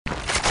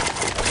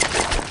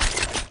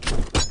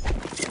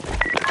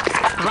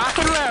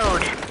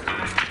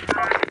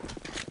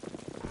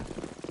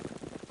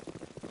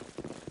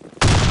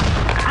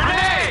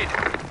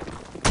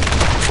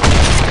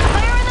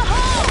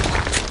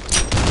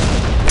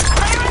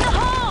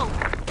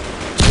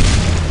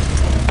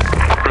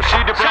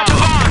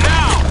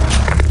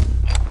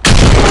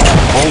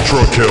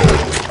Ultra kill.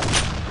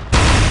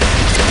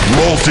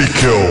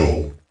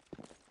 Multi-kill.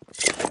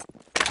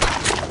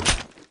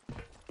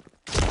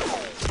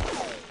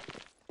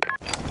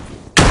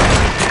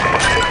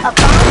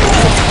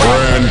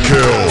 Grand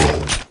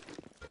kill.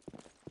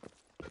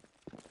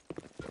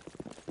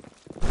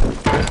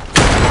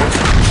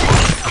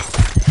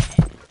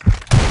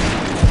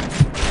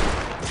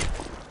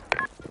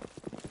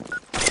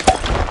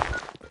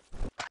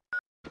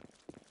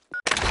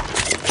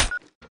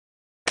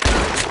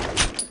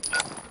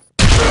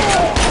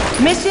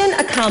 Mission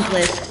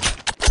accomplished.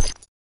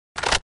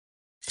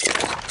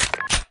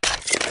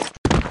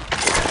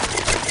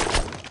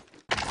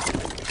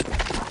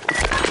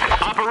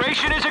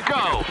 Operation is a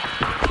go.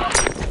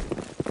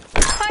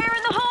 Fire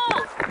in the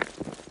hole!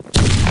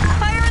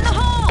 Fire in the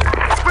hole!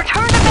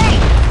 Return to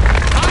base!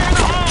 Fire in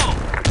the hole!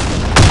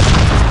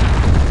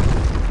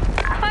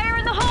 Fire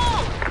in the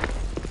hole!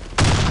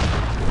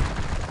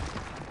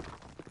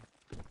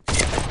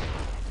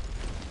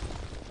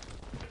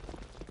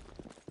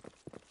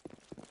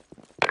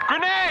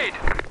 Grenade!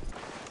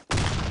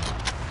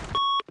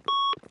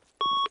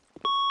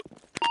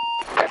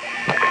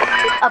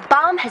 A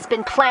bomb has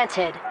been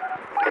planted.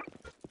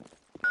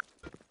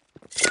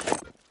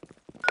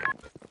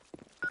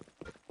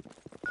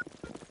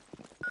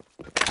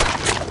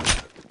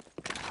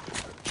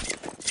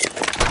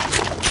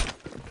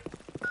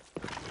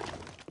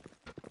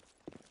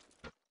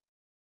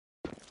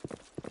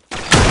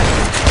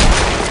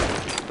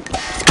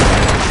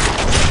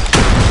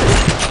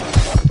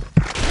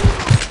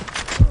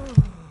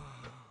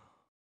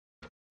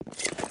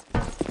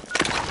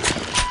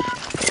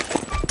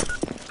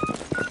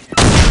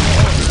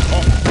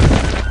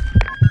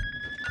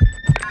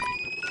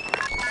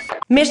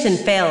 Mission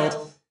failed.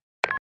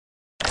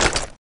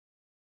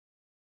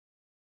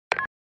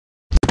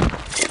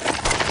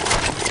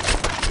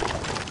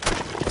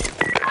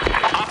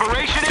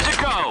 Operation is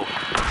a go.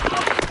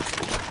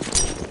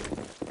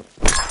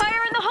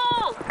 Fire in the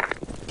hole!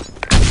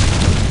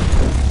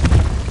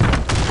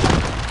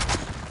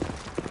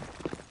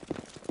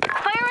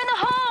 Fire in the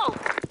hole!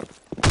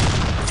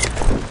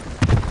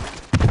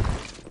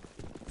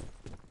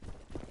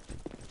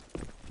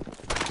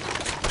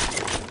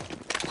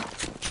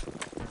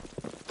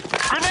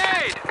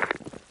 Grenade!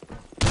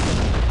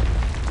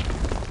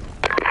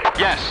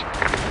 Yes.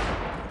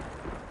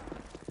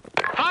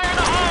 Fire in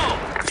the hole!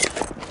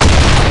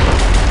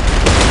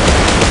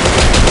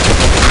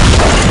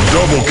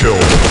 Double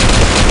kill.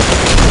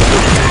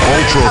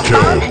 Ultra A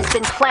bomb kill. has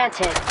been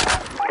planted.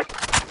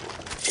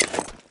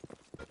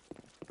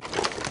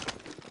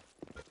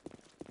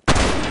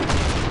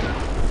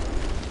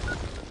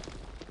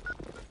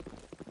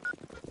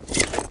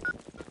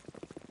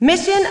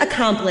 Mission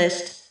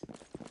accomplished.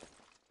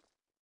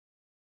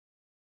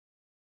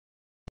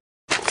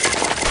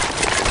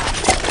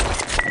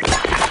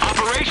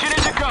 Operation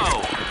is a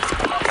go.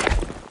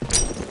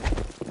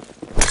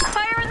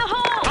 Fire in the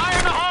hole! Fire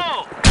in the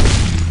hole!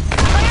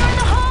 Fire in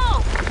the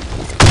hole!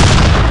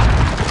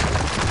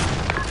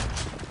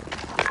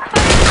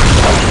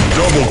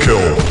 Double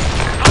kill.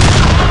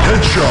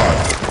 Headshot.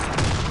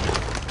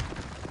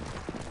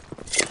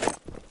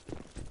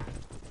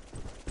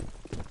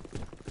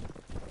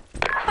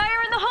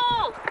 Fire in the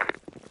hole!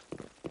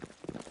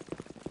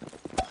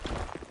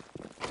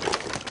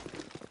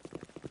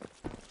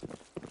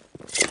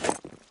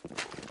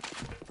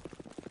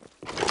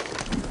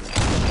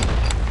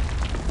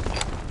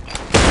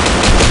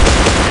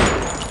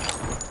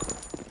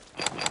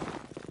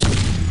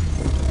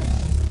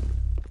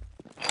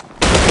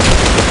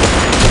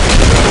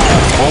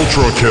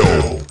 Ultra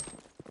kill.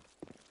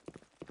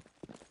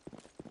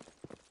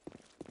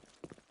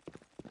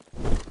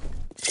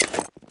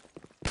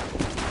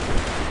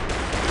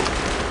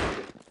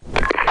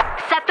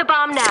 Set the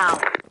bomb now.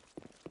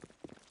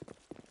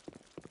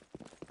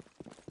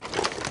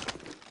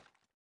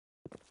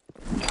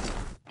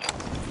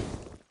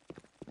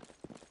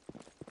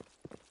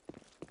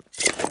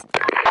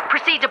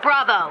 Proceed to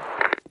Bravo.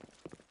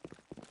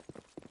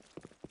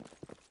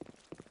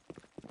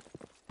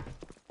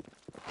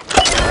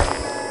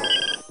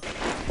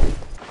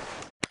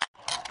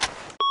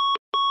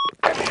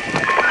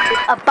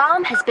 A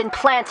bomb has been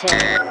planted.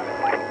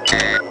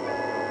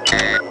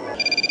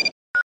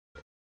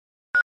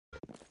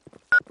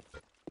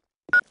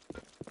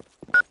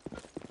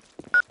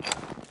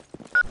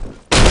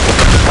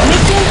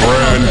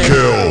 Grand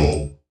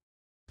kill.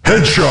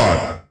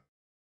 Headshot.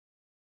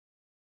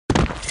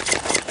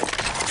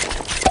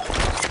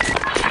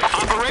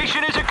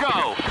 Operation is a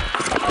go.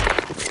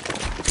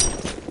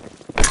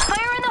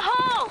 Fire in the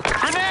hole!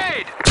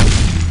 Grenade!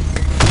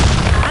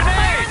 Fire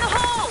Grenade! in the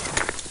hole!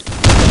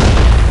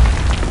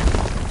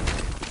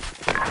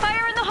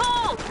 Fire in the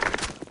hole!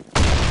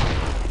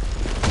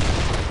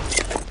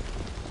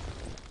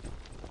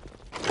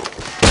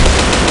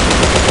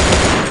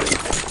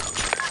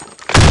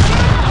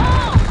 Fire in the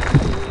hole!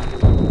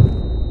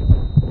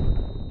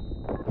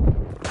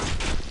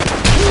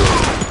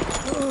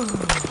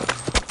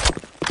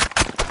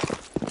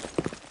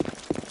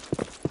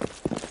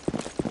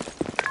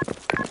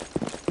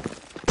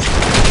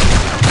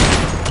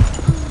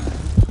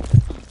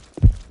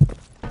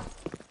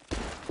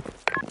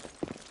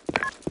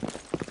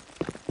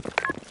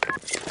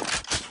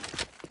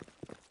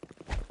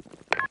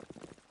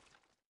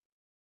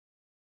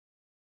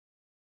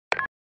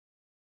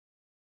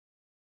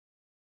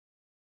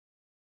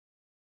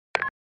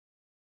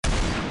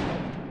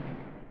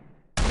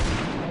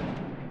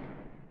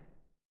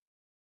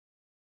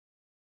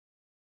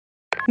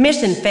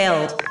 Mission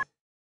failed.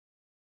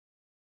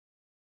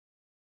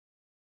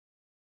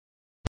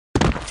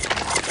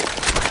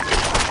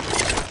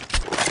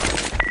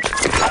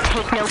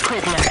 Take no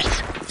prisoners.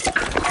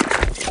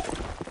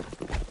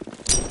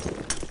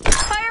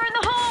 Fire in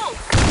the hole!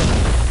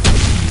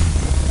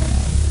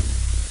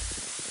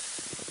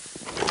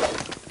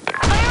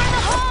 Fire in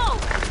the hole!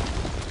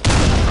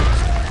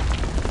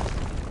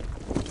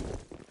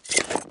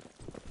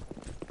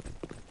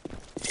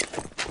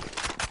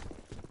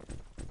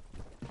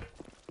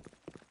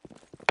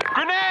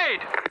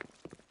 Grenade!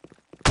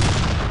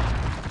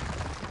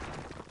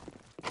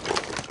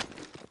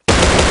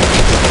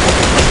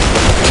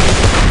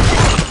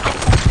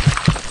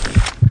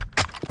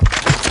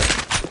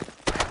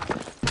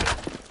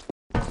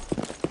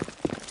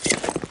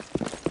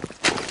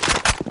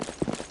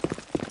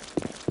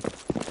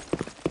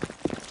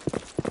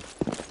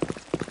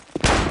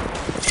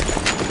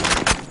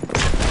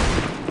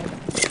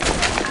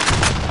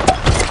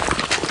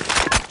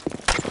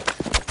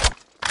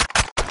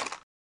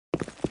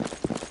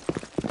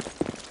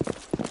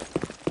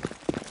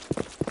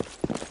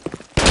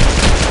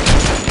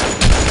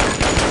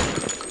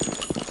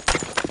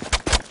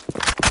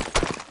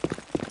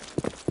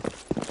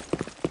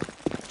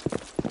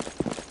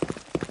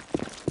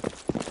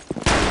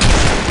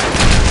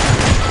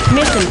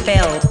 Mission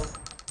failed.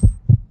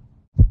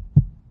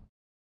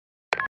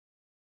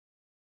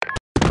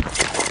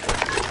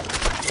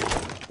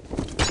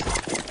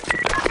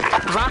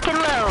 Lock and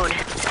load.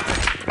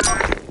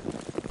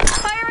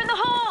 Fire in the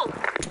hole!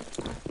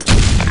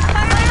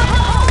 Fire in the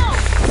hole!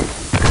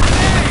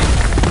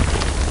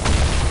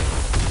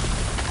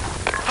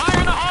 Fire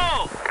in the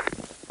hole!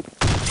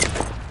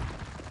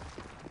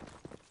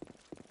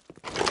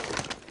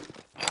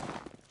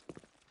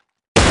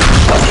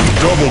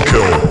 Double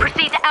kill.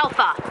 Proceed to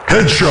Alpha.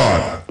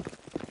 Headshot.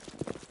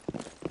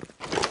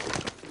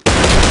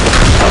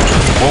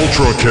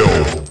 Ultra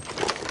kill.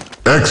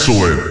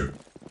 Excellent.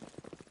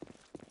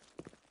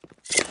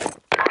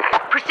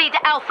 Proceed to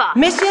Alpha.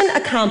 Mission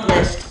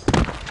accomplished.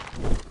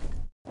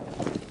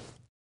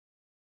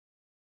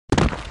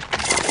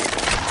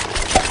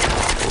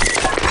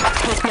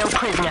 Take no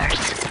prisoners.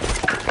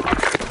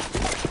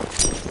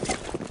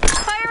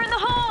 Fire in the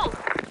hole!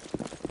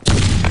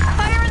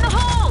 Fire in the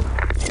hole!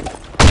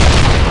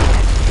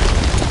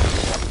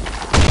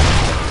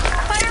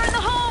 Fire in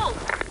the hole!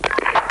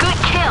 Good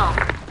kill!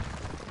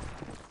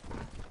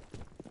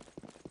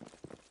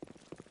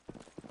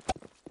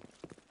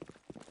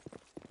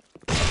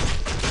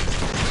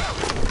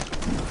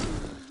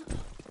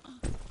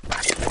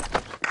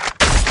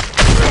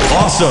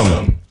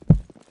 Awesome.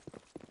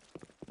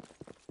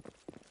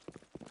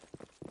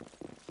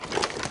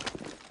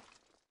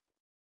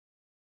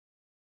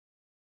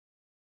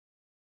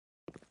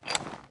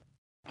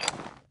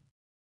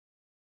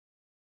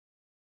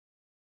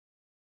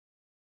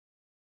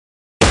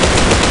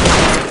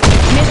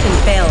 Mission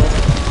failed.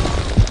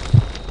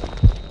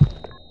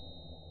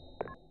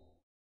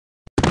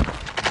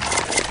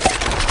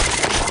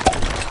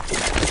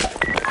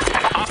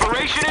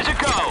 Operation is a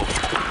go!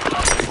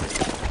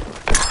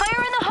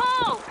 Fire in the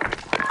hole!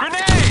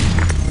 Grenade!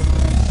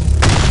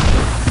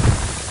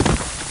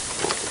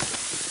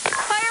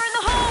 Fire in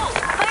the hole!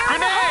 Fire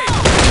in the Grenade!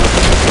 hole!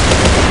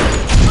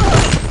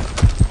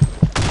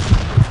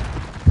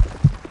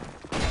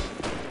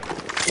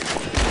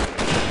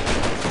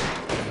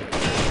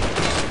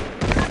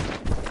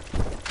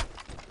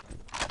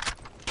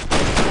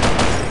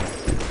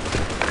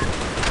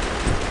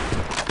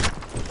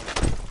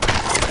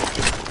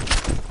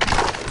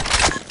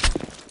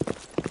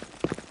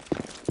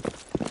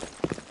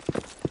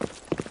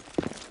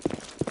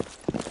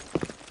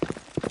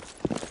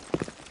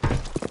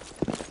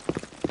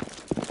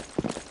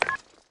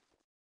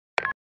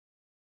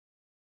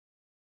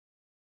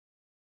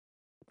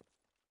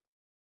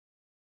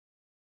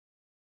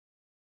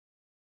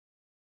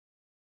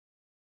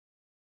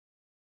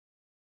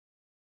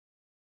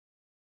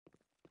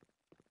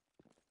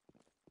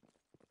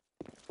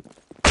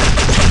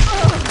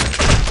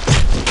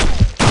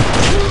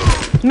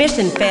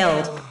 Mission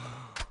failed.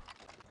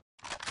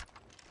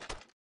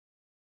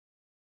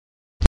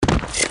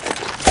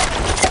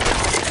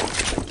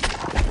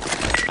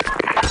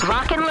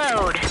 Lock and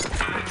load.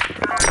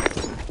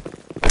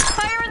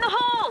 Fire in the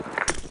hole!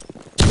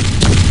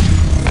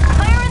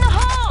 Fire in the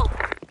hole!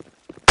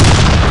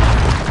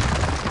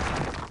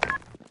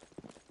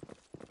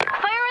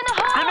 Fire in the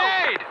hole!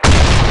 Grenade!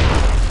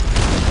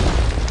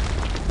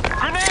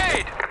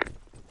 Grenade!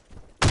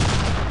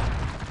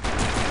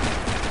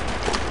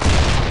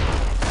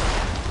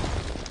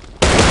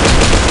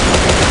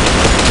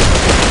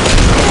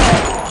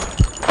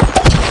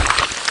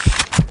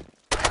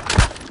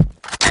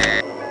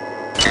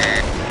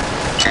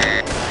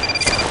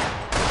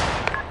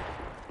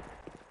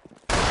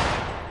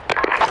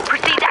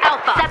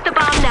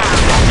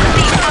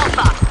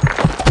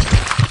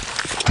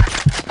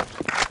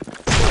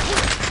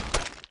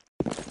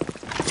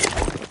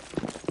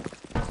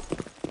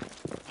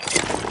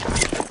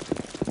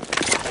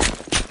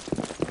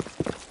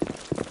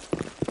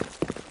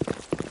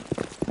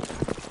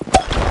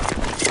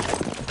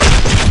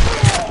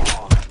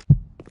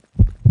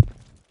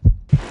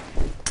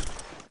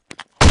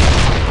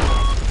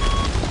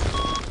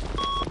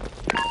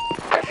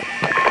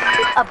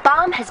 A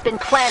bomb has been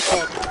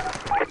planted.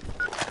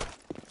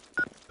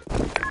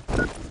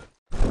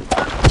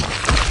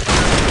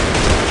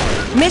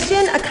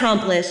 Mission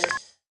accomplished.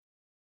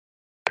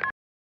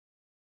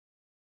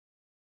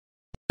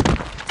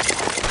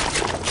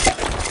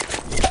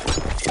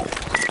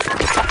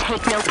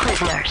 Take no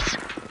prisoners.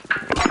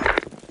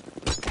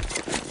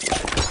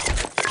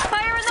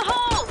 Fire in the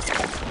hole!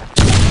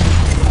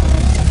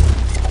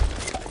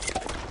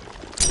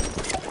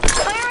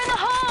 Fire in the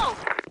hole!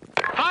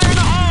 Fire in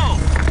the hole!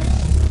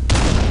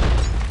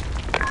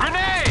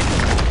 Grenade!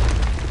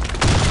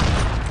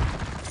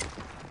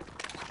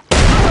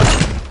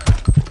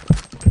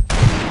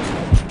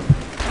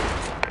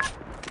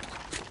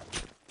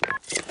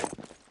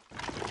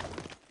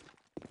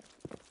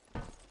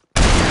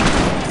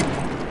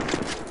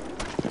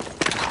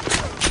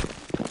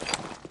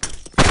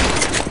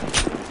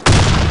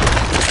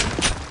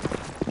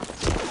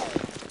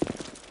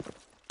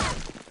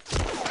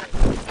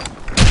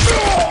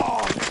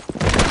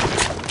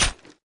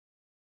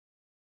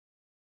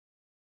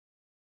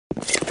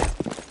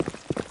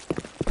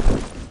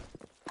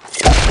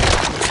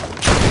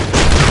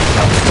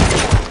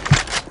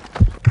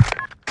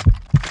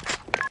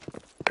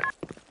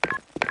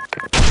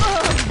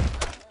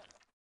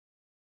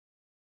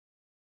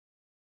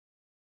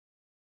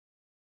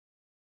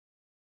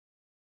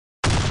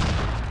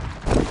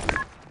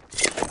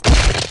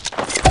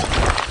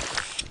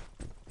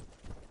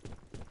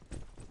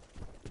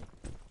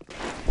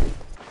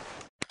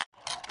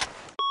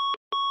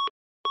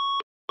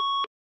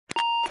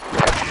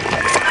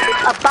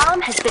 A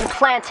bomb has been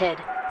planted.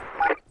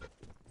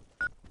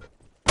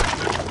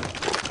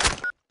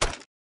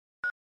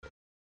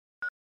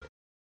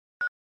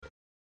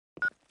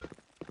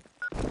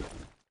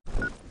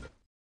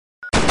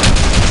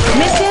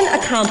 Mission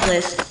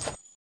accomplished.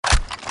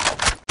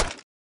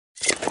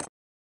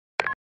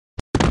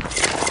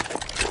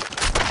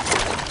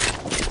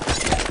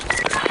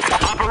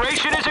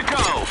 Operation is a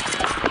go!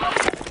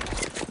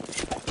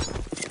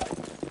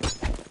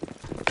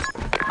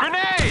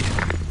 Grenade!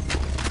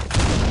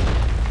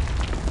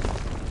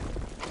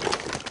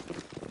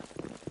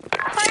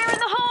 Fire in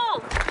the hole!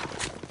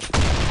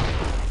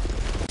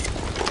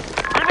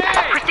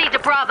 Grenade! Proceed to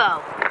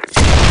Bravo.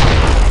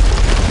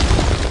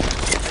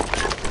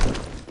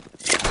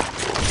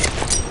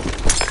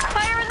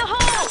 Fire in the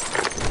hole!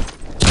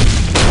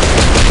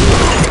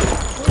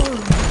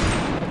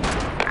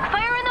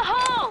 Fire in the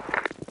hole!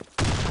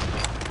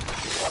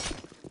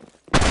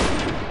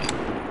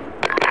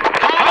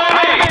 Follow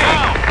me!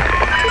 Now!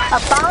 A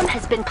bomb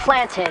has been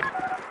planted.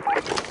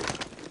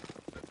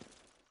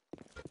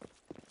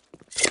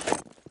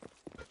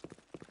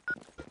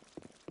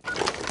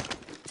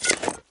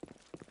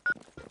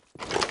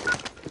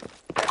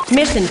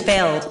 Mission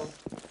failed.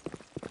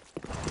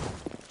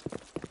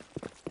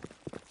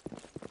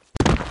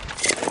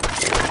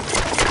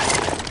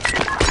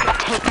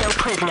 Take no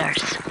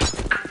prisoners.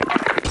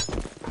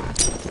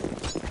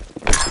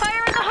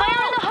 Fire in the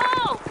hole! Fire in the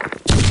hole!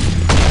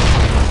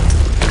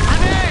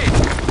 Grenade!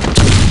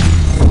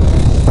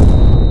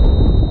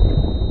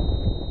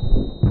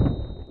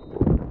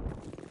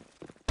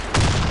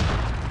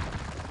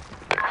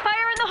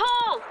 Fire in the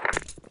hole!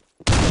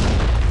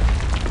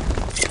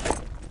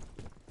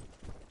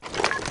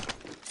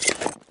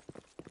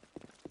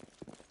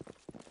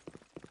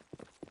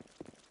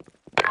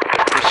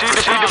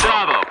 Proceed to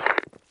Bravo!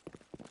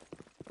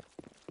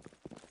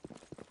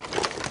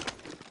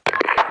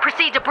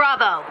 Proceed to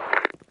Bravo.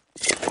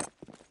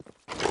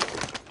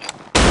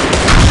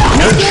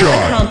 Mission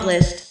Headshot.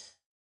 accomplished.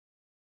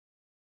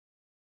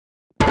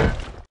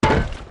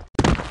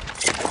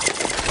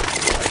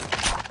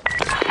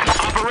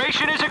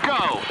 Operation is a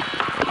go!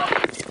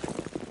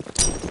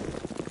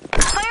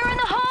 Fire in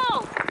the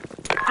hole!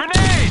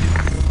 Grenade!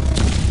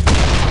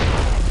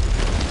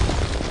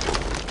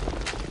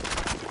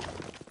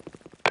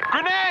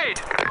 Grenade!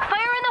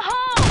 Fire in the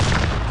hole!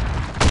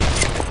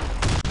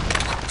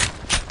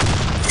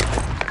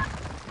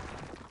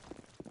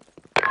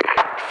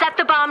 Set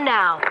the bomb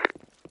now.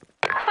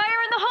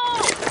 Fire in the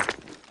hole!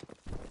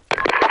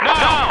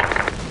 No!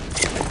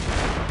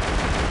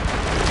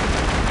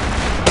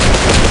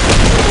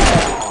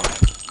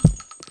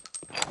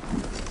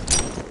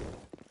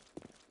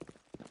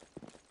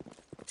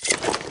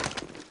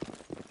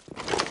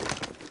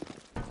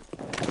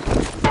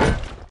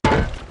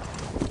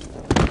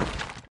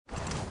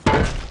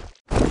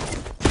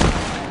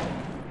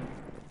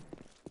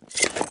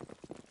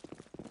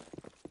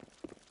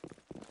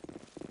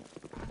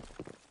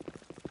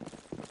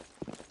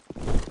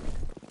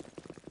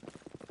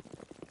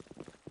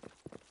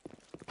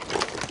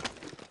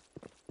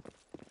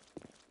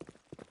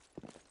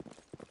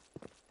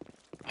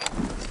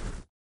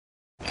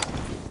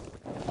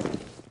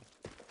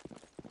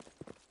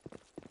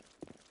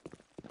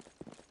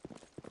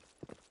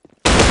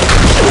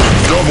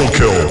 Double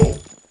kill.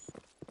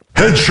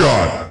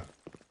 Headshot.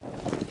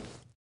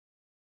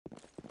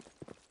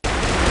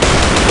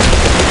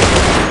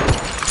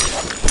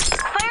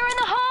 Fire in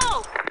the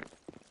hole!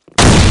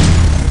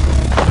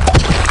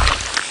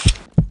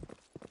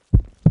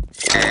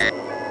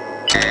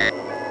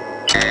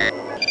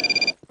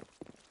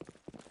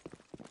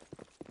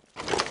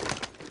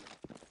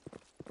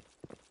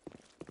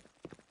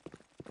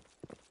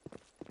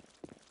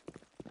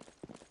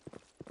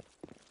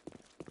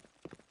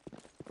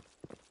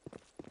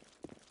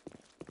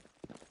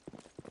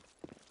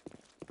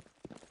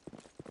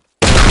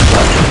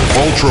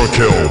 Ultra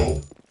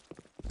kill.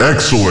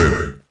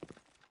 Excellent.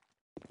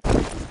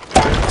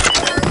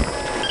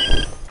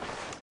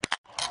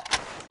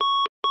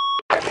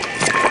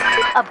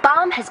 A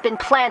bomb has been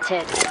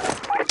planted.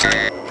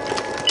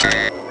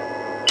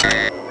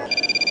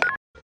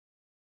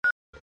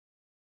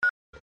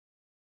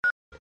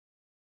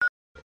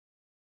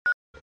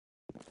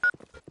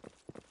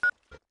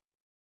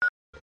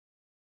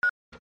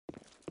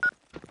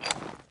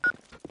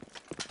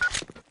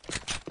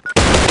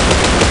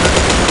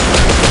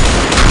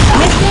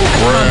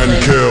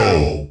 Grand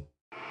kill.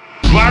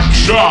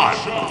 Blackshot.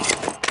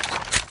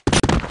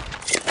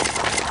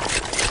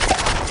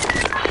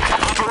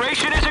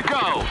 Operation is a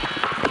go.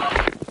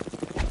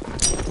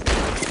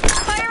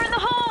 Fire in the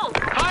hole!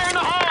 Fire in the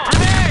hole!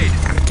 Grenade!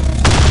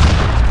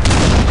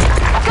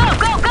 Go,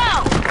 go, go!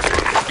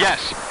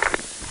 Yes.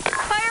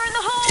 Fire in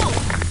the hole!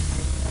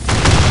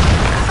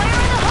 Fire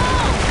in the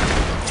hole!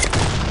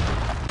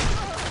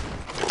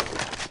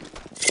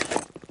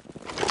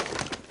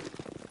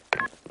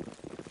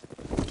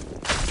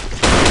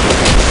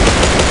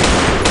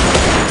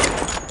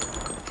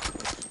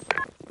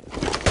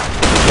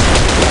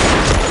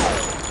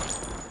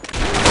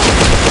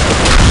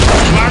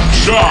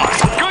 Blackshot.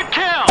 Good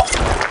kill!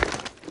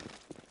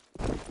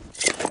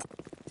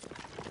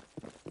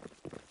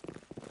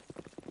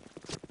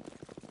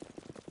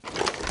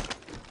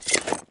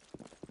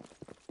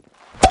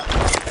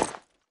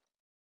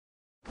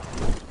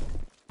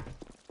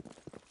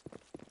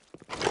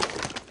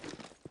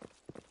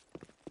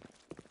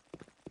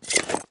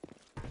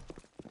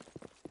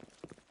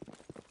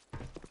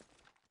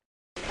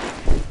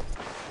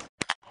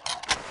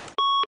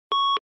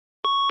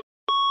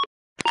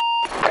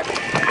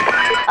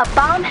 A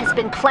bomb has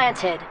been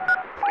planted.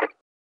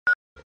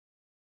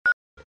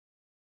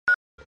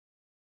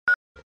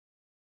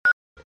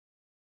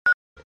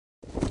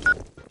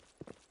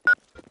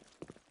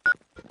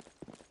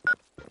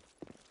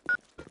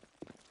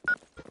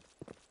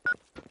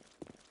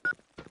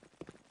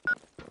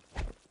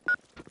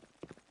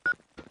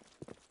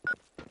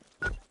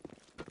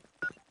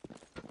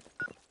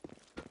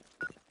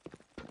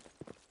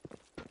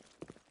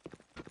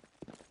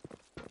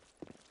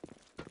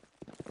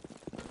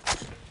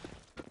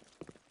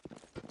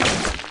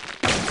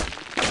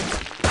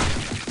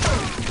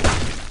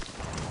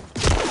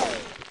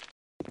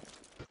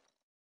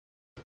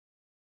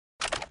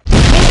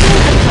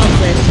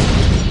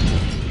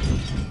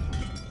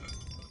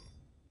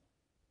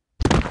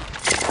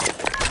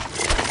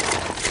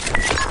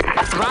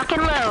 Rock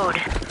and load.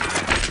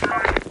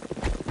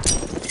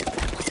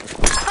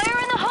 Fire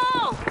in the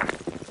hole!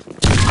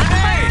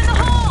 Fire in the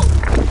hole!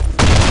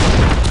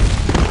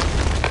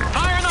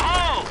 Fire in the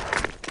hole!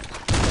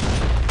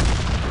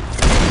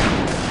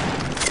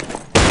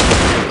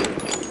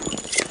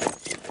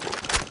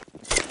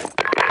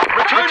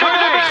 Return to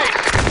base!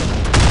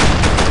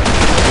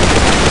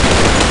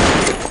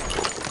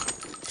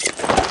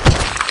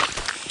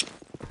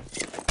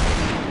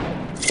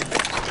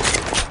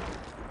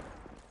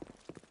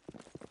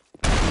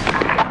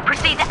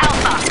 Proceed to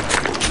Alpha.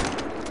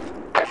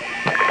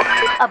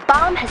 A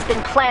bomb has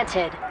been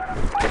planted.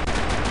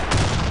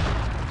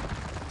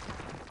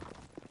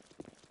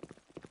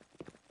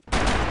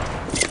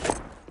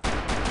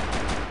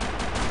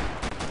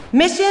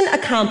 Mission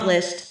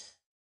accomplished.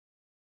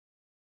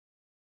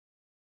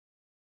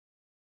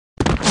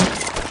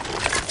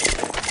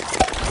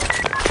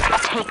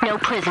 Take no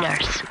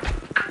prisoners.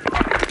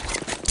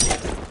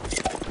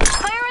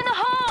 Fire in the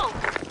hole!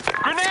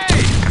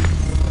 Grenade!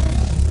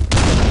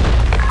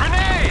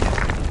 Grenade!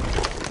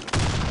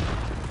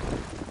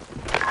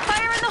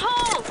 Fire in the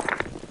hole!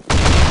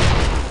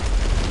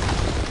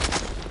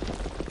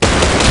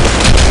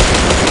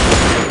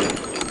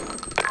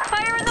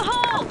 Fire in the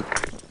hole!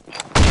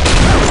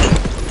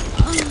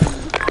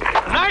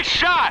 Nice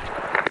shot!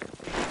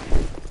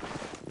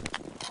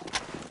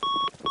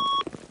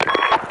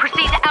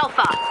 Proceed to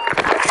Alpha.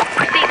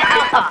 Proceed to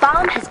Alpha. A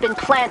bomb has been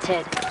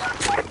planted.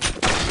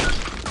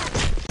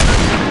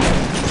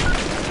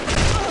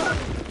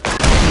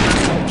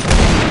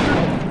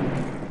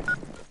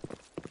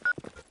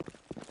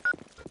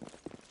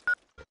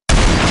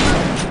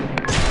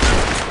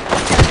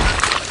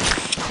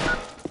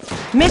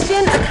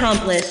 Mission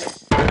accomplished.